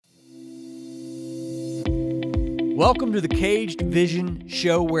Welcome to the Caged Vision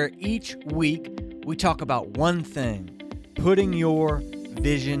Show, where each week we talk about one thing: putting your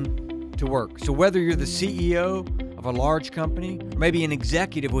vision to work. So whether you're the CEO of a large company, or maybe an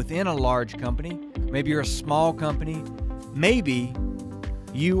executive within a large company, maybe you're a small company, maybe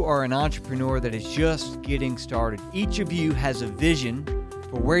you are an entrepreneur that is just getting started. Each of you has a vision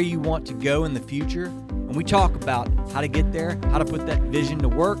for where you want to go in the future, and we talk about how to get there, how to put that vision to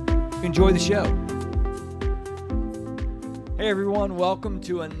work. Enjoy the show. Hey everyone, welcome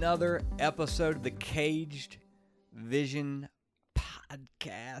to another episode of the Caged Vision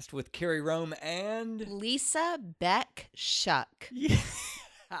Podcast with Carrie Rome and Lisa Beck Shuck. Yeah.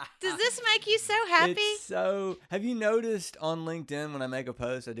 Does this make you so happy? Have you noticed on LinkedIn when I make a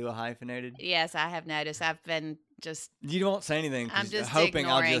post, I do a hyphenated? Yes, I have noticed. I've been just... You don't say anything. I'm just hoping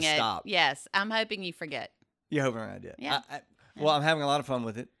I'll ignoring just it. stop. Yes, I'm hoping you forget. You're hoping I did. Yeah. Well, I'm having a lot of fun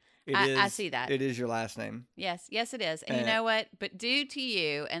with it. I see that. It is your last name. Yes, it is. And you know what? But due to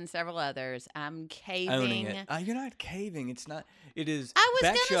you and several others, I'm caving. Owning it. You're not caving. It's not. It is. I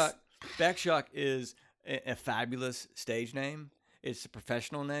was Beck Shuck is a fabulous stage name. It's a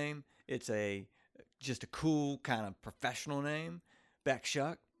professional name. It's just a cool kind of professional name. Beck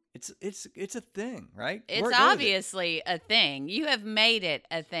Shuck. It's a thing, right? It's obviously a thing. You have made it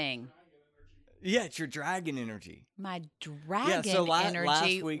a thing. Yeah, it's your dragon energy. My dragon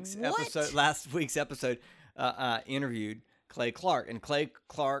energy. Last week's episode interviewed Clay Clark, and Clay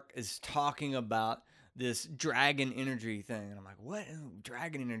Clark is talking about this dragon energy thing, and I'm like, what?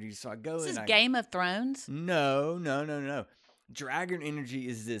 Dragon energy? So I go. This is Game of Thrones? No. Dragon energy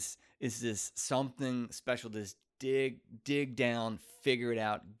is this something special. This dig down, figure it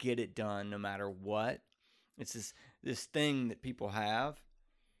out, get it done, no matter what. It's this thing that people have.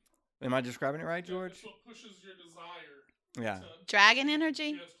 Am I describing it right, George? It's what pushes your desire. Yeah. Dragon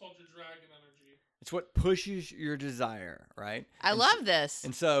energy? Yeah, it's called your dragon energy. It's what pushes your desire, right? I love this.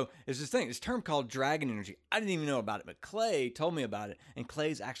 And so there's this term called dragon energy. I didn't even know about it, but Clay told me about it. And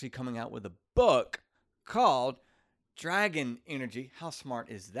Clay's actually coming out with a book called Dragon Energy. How smart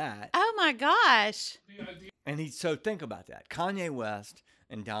is that? Oh my gosh. And so think about that. Kanye West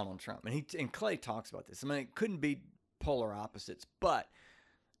and Donald Trump. And Clay talks about this. I mean, it couldn't be polar opposites, but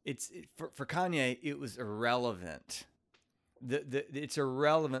for Kanye, it was irrelevant. It's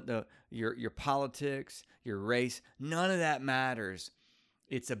irrelevant. Your politics, your race, none of that matters.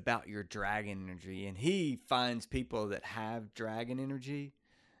 It's about your dragon energy, and he finds people that have dragon energy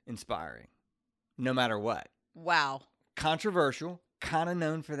inspiring, no matter what. Wow. Controversial, kind of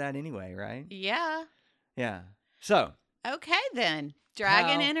known for that anyway, right? Yeah. Yeah. So. Okay then,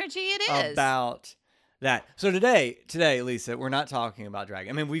 dragon energy it is. About that. So today, Lisa, we're not talking about dragon.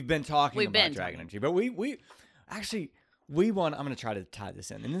 I mean, we've been talking about dragon energy, but we want. I'm going to try to tie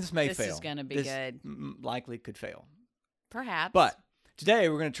this in, and this may fail. This is going to be good. Likely could fail. Perhaps. But today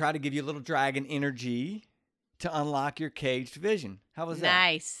we're going to try to give you a little dragon energy to unlock your caged vision. How was that?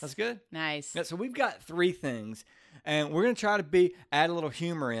 Nice. That's good. Nice. Yeah, so we've got 3 things, and we're going to try to add a little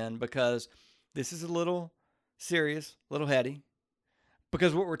humor in because this is a little serious, a little heady.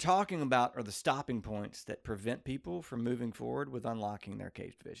 Because what we're talking about are the stopping points that prevent people from moving forward with unlocking their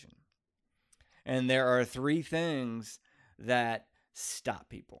caged vision. And there are 3 things that stop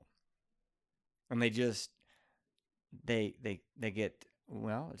people. And they get,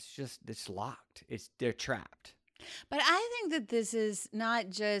 well, it's locked. They're trapped. But I think that this is not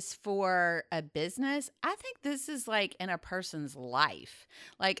just for a business. I think this is like in a person's life,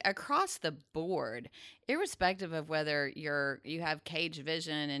 like across the board, irrespective of whether you have caged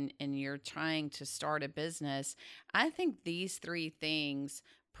vision and you're trying to start a business. I think these 3 things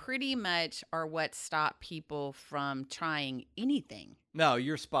pretty much are what stop people from trying anything. No,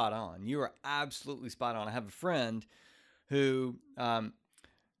 you're spot on. You are absolutely spot on. I have a friend who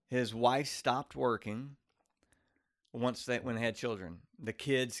his wife stopped working when they had children. The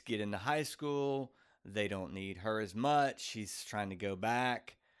kids get into high school. They don't need her as much. She's trying to go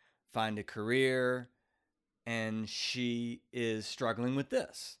back, find a career, and she is struggling with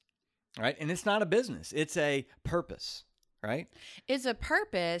this, right? And it's not a business. It's a purpose, right? It's a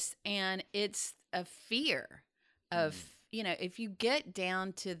purpose, and it's a fear of, if you get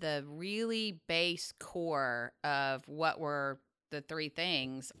down to the really base core of what the 3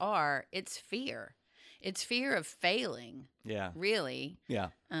 things are, it's fear. It's fear of failing. Yeah. Really. Yeah.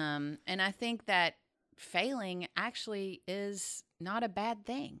 And I think that failing actually is not a bad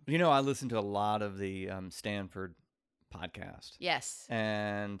thing. I listen to a lot of the Stanford podcast. Yes.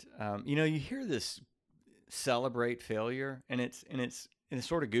 And you hear this celebrate failure, and it's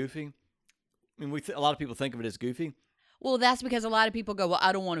sort of goofy. I mean, a lot of people think of it as goofy. Well, that's because a lot of people go, well,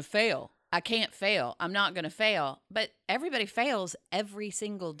 I don't want to fail. I can't fail. I'm not going to fail. But everybody fails every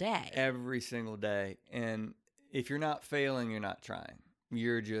single day. Every single day. And if you're not failing, you're not trying.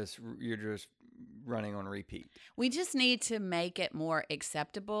 You're just running on repeat. We just need to make it more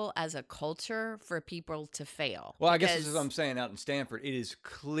acceptable as a culture for people to fail. Well, I guess this is what I'm saying out in Stanford. It is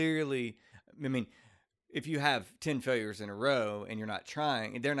clearly, I mean, if you have 10 failures in a row and you're not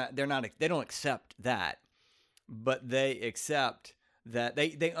trying, they don't accept that, but they accept that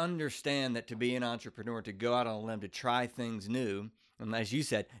they understand that to be an entrepreneur, to go out on a limb, to try things new, and as you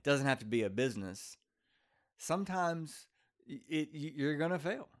said, it doesn't have to be a business. Sometimes you're going to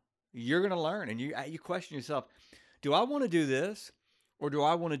fail. You're going to learn, and you question yourself, do I want to do this, or do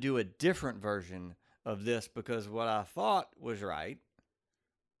I want to do a different version of this because what I thought was right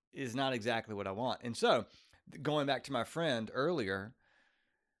is not exactly what I want? And so, going back to my friend earlier,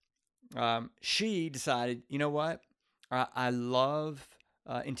 she decided, you know what? I love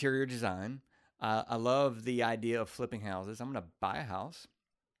interior design. I love the idea of flipping houses. I'm going to buy a house.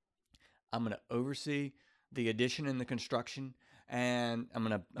 I'm going to oversee the addition and the construction, and I'm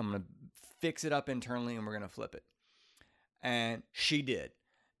gonna fix it up internally, and we're gonna flip it. And she did.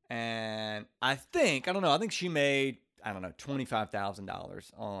 And I think she made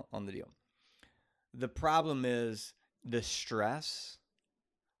 $25,000 on the deal. The problem is the stress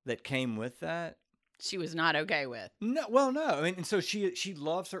that came with that. She was not okay with. No. I mean, and so she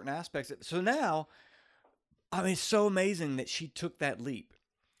loved certain aspects. So now, I mean, it's so amazing that she took that leap.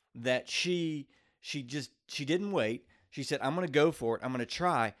 That she didn't wait. She said, "I'm going to go for it. I'm going to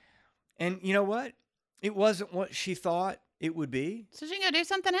try." And you know what? It wasn't what she thought it would be. So she's going to do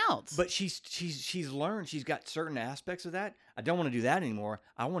something else. But she's learned. She's got certain aspects of that. I don't want to do that anymore.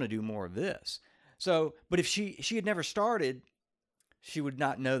 I want to do more of this. So, but if she had never started, she would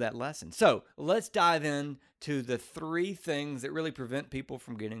not know that lesson. So let's dive into the 3 things that really prevent people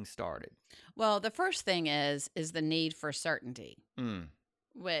from getting started. Well, the first thing is the need for certainty,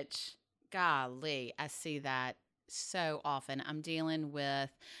 which, golly, I see that so often. I'm dealing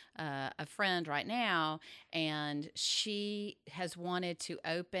with a friend right now, and she has wanted to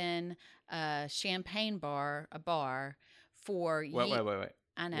open a champagne bar, for Wait.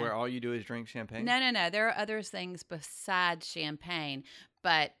 I know. Where all you do is drink champagne? No. There are other things besides champagne,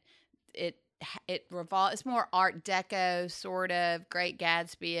 but it revolves. It's more Art Deco, sort of Great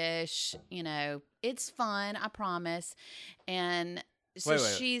Gatsby-ish. You know, it's fun, I promise. And so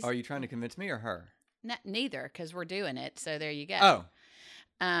wait. she's. Are you trying to convince me or her? Neither, because we're doing it. So there you go.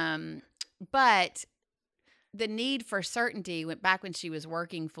 Oh. But the need for certainty went back when she was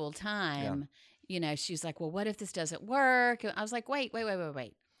working full time. Yeah. You know, she's like, well, what if this doesn't work? I was like, wait.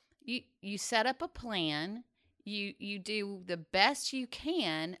 You set up a plan. You do the best you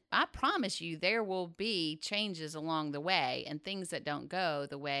can. I promise you there will be changes along the way and things that don't go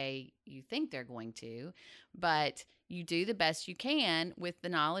the way you think they're going to. But you do the best you can with the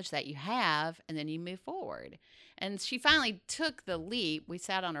knowledge that you have, and then you move forward. And she finally took the leap. We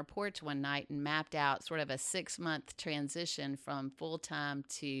sat on her porch one night and mapped out sort of a 6-month transition from full-time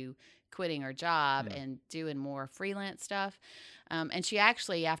to quitting her job and doing more freelance stuff. And she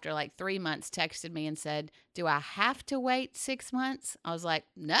actually, after like 3 months, texted me and said, "Do I have to wait 6 months?" I was like,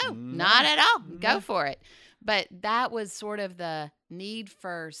 no, not at all. Go for it. But that was sort of the need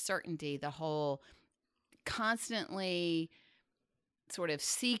for certainty, the whole constantly sort of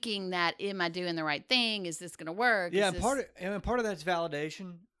seeking that, am I doing the right thing? Is this going to work? Yeah, part of that's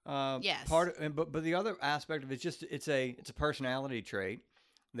validation. Yes. But the other aspect of it's a personality trait.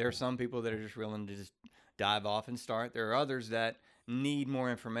 There are some people that are just willing to just dive off and start. There are others that need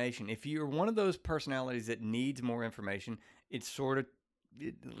more information. If you're one of those personalities that needs more information, it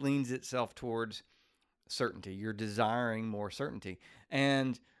leans itself towards certainty. You're desiring more certainty.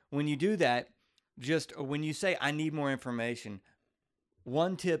 And when you do that, just when you say, I need more information,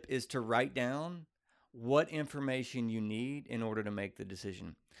 one tip is to write down what information you need in order to make the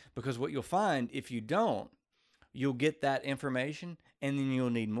decision. Because what you'll find, if you don't, you'll get that information and then you'll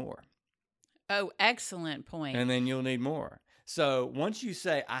need more. Oh, excellent point. And then you'll need more. So once you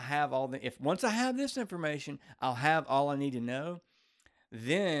say, once I have this information, I'll have all I need to know,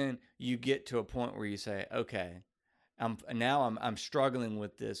 then you get to a point where you say, okay, I'm struggling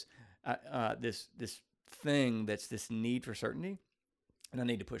with this thing that's this need for certainty, and I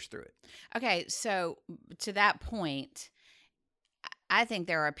need to push through it. Okay, so to that point, I think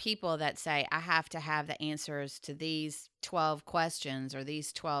there are people that say, I have to have the answers to these 12 questions or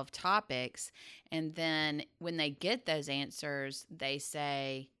these 12 topics. And then when they get those answers, they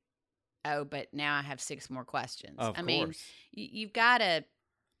say, oh, but now I have 6 more questions. Of course. Mean, you've got to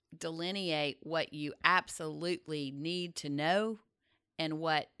delineate what you absolutely need to know and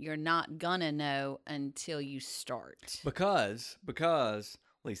what you're not gonna know until you start. Because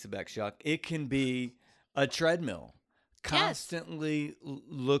Lisa Beckshuck, it can be a treadmill. Constantly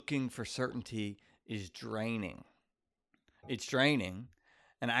looking for certainty is draining. It's draining.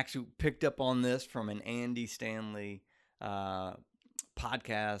 And I actually picked up on this from an Andy Stanley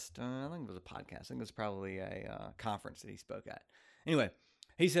podcast. I think it was a podcast. I think it was probably a conference that he spoke at. Anyway,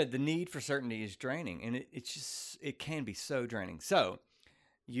 he said the need for certainty is draining, and it can be so draining. So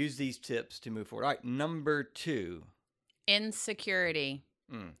use these tips to move forward. All right, number 2. Insecurity.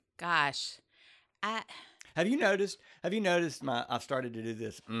 Gosh. Have you noticed I've started to do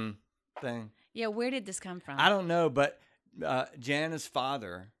this thing? Yeah, where did this come from? I don't know, but Jana's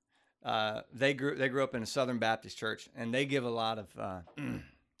father, they grew up in a Southern Baptist church, and they give a lot of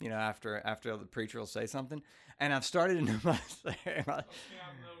after the preacher will say something, and I've started to know myself.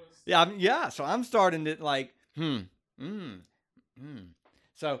 Yeah. So I'm starting to like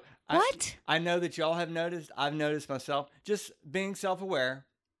So what? I know that y'all have noticed. I've noticed myself just being self-aware,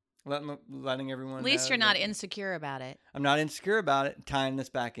 letting everyone. At least know you're not that insecure about it. I'm not insecure about it. Tying this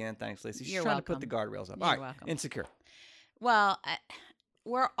back in. Thanks, Lisa. She's You're trying welcome. to put the guardrails up. You're All right, welcome. insecure. Well,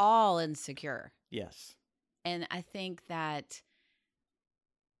 we're all insecure. Yes. And I think that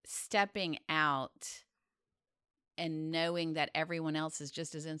stepping out and knowing that everyone else is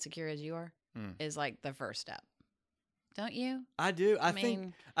just as insecure as you are is like the first step. Don't you? I do. I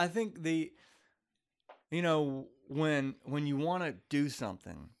mean, think when you want to do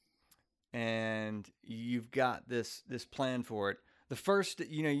something and you've got this plan for it, the first,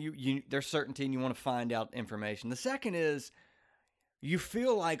 there's certainty and you want to find out information. The second is you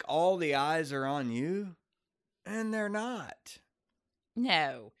feel like all the eyes are on you, and they're not.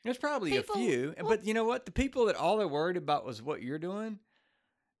 No. There's probably a few, but you know what? The people that all they're worried about was what you're doing,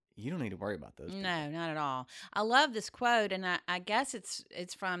 you don't need to worry about those people. No, not at all. I love this quote, and I guess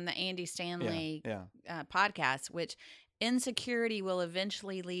it's from the Andy Stanley podcast, which insecurity will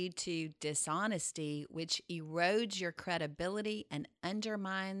eventually lead to dishonesty, which erodes your credibility and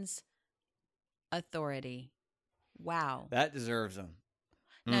undermines authority. Wow. That deserves them.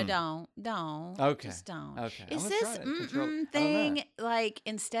 No, don't. Okay. Just don't. Okay. Is this thing like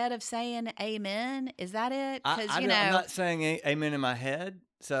instead of saying amen? Is that it? Because I'm not saying amen in my head,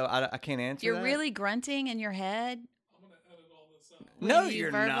 so I can't answer. You're that. really grunting in your head. I'm going to edit all this out. No, Will you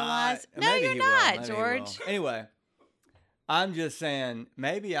you're verbalize? not. No, Maybe you're he will. not, Maybe he George. will. Anyway, I'm just saying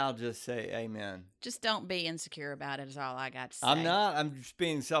maybe I'll just say amen. Just don't be insecure about it is all I got to say. I'm not. I'm just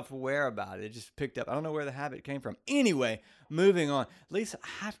being self-aware about it. It just picked up. I don't know where the habit came from. Anyway, moving on. Lisa,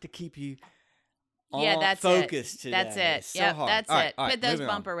 I have to keep you focused today. That's it. It's so Yep, hard. that's All right, it. all right, Put those moving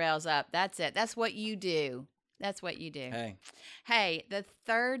on. bumper rails up. That's it. That's what you do. That's what you do. Hey, the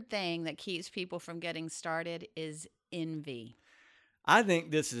third thing that keeps people from getting started is envy. I think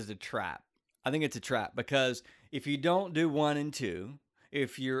this is a trap. I think it's a trap because if you don't do 1 and 2,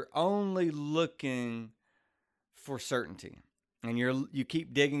 if you're only looking for certainty and you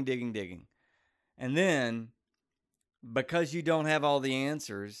keep digging, and then because you don't have all the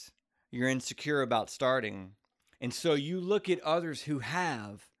answers, you're insecure about starting. And so you look at others who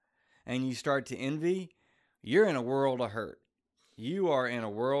have and you start to envy, you're in a world of hurt. You are in a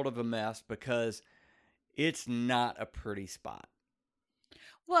world of a mess because it's not a pretty spot.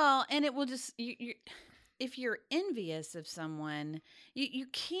 Well, and it will just if you're envious of someone, you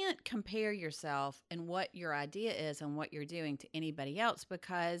can't compare yourself and what your idea is and what you're doing to anybody else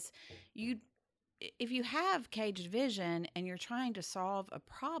because if you have caged vision and you're trying to solve a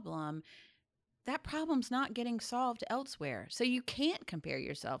problem, that problem's not getting solved elsewhere. So you can't compare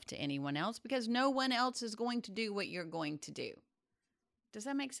yourself to anyone else because no one else is going to do what you're going to do. Does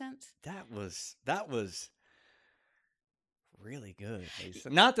that make sense? That was really good,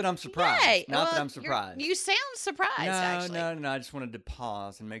 Lisa. Not that I'm surprised. Yay. Not that Well, I'm surprised. You sound surprised, actually. No. I just wanted to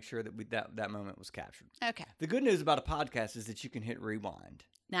pause and make sure that that moment was captured. Okay. The good news about a podcast is that you can hit rewind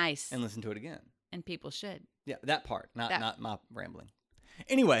Nice. and listen to it again. And people should. Yeah, that part, not my rambling.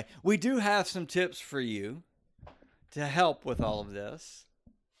 Anyway, we do have some tips for you to help with all of this.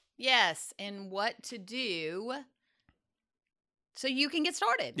 Yes, and what to do so you can get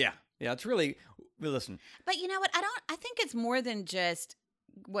started. Yeah, it's really listen. But you know what? I think it's more than just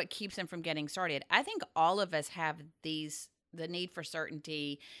what keeps them from getting started. I think all of us have the need for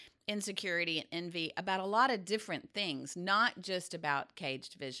certainty, insecurity, and envy about a lot of different things, not just about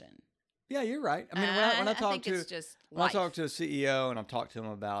caged vision. Yeah, you're right. I mean, when I talk to a CEO and I'm talking to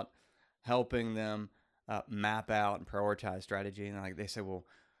them about helping them map out and prioritize strategy, and they say, well,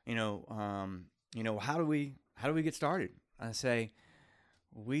 how do we get started? I say,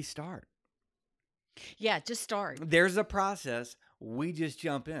 we start. Yeah, just start. There's a process. we just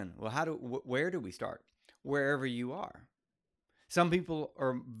jump in. Well, where do we start? Wherever you are. Some people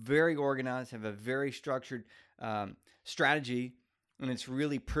are very organized, have a very structured strategy, and it's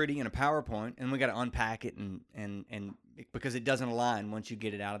really pretty in a PowerPoint, and we got to unpack it and because it doesn't align once you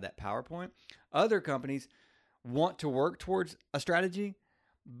get it out of that PowerPoint. Other companies want to work towards a strategy,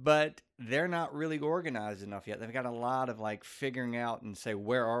 but they're not really organized enough yet. They've got a lot of like figuring out and say,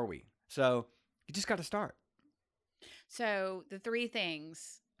 where are we? So you just got to start. So the 3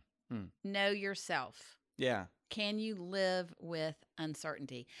 things: know yourself. Yeah. Can you live with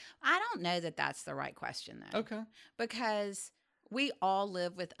uncertainty? I don't know that that's the right question, though. Okay. Because we all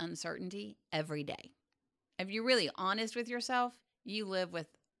live with uncertainty every day. If you're really honest with yourself, you live with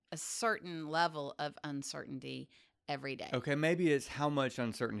a certain level of uncertainty every day. Okay. Maybe it's how much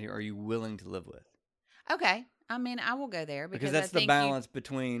uncertainty are you willing to live with? Okay. I mean, I will go there Because I that's the think balance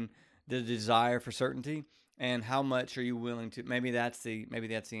between the desire for certainty and how much are you willing to. Maybe that's the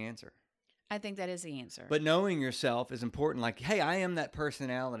answer. I think that is the answer. But knowing yourself is important. Like, hey, I am that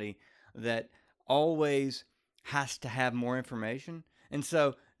personality that always has to have more information. And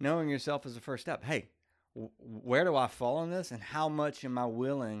so knowing yourself is the first step. Hey, where do I fall on this? And how much am I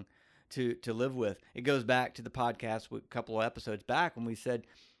willing to live with? It goes back to the podcast a couple of episodes back when we said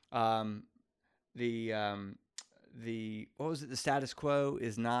the what was it? The status quo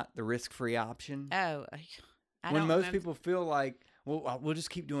is not the risk-free option. Oh, I when don't most remember. people feel like, well, we'll just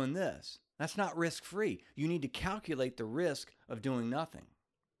keep doing this. That's not risk-free. You need to calculate the risk of doing nothing.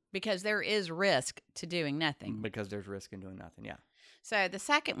 Because there is risk to doing nothing. Because there's risk in doing nothing, yeah. So the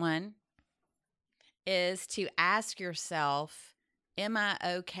second one is to ask yourself, am I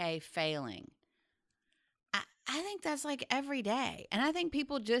okay failing? I think that's like every day. And I think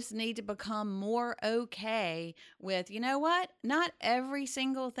people just need to become more okay with, you know what? Not every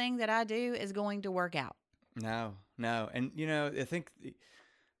single thing that I do is going to work out. No. And, I think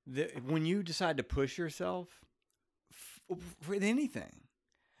when you decide to push yourself for anything,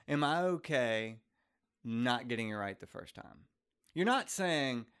 am I okay not getting it right the first time? You're not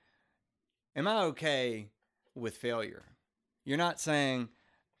saying, am I okay with failure? You're not saying,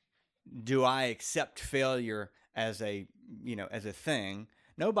 do I accept failure as a thing?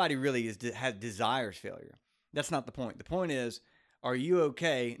 Nobody really desires failure. That's not the point. The point is, are you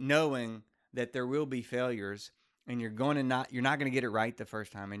okay knowing that there will be failures and you're not going to get it right the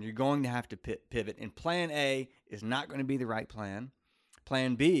first time and you're going to have to pivot, and plan A is not going to be the right plan.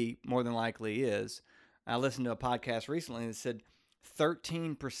 Plan B more than likely is. I listened to a podcast recently that said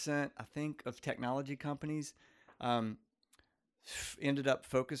 13%, I think, of technology companies ended up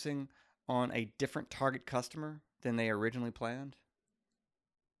focusing on a different target customer than they originally planned.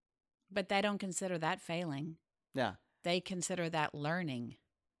 But they don't consider that failing. Yeah. They consider that learning.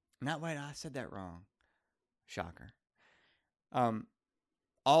 Wait, I said that wrong. Shocker.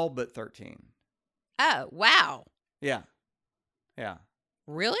 All but 13. Oh, wow. Yeah.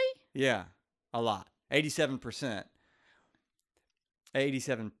 Really? Yeah. A lot. 87%.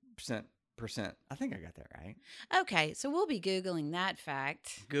 87%. I think I got that right. Okay, so we'll be Googling that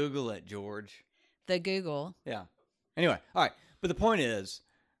fact. Google it, George. The Google. Yeah. Anyway, all right. But the point is,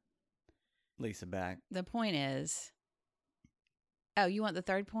 Lisa, back. The point is, oh, you want the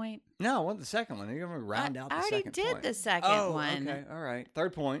third point? No, I want the second one. You're going to round out the second point. I already did the second one. Okay. All right.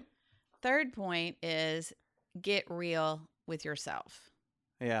 Third point. Third point is get real with yourself.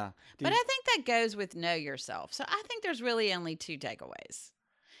 Yeah. But I think that goes with know yourself. So I think there's really only 2 takeaways.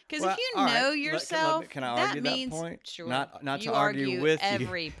 Because if you know yourself, can I argue that means that point? Sure, Not you to argue with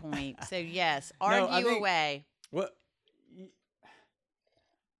every you. point. So yes, No, I argue think- away. What?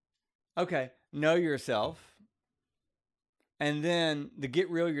 Okay. Know yourself. And then the get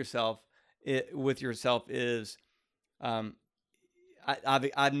real with yourself is, I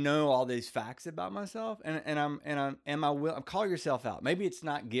know all these facts about myself, and I'm call yourself out. Maybe it's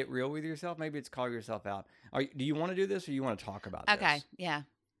not get real with yourself. Maybe it's call yourself out. Do you want to do this, or you want to talk about this? Okay, yeah,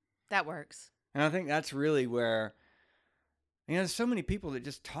 that works. And I think that's really where, there's so many people that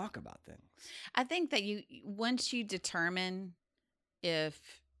just talk about things. I think that once you determine if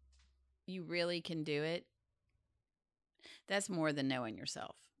you really can do it, that's more than knowing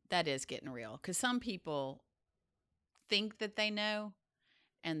yourself. That is getting real. Because some people think that they know,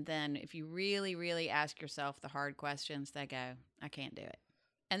 and then if you really, really ask yourself the hard questions, they go, I can't do it.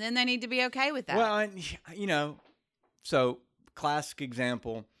 And then they need to be okay with that. Well, and, so classic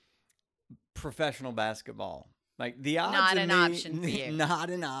example, professional basketball. Like the odds Not of an me- option for you. Not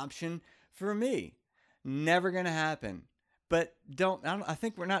an option for me. Never going to happen. But I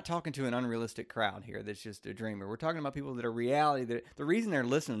think we're not talking to an unrealistic crowd here that's just a dreamer. We're talking about people that are reality. The reason they're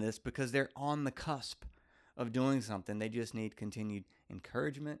listening to this because they're on the cusp of doing something. They just need continued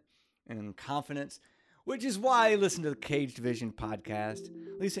encouragement and confidence, which is why I listen to the Caged Vision podcast.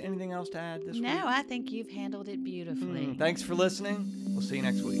 Lisa, anything else to add this week? No, I think you've handled it beautifully. Thanks for listening. We'll see you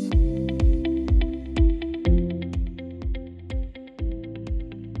next week.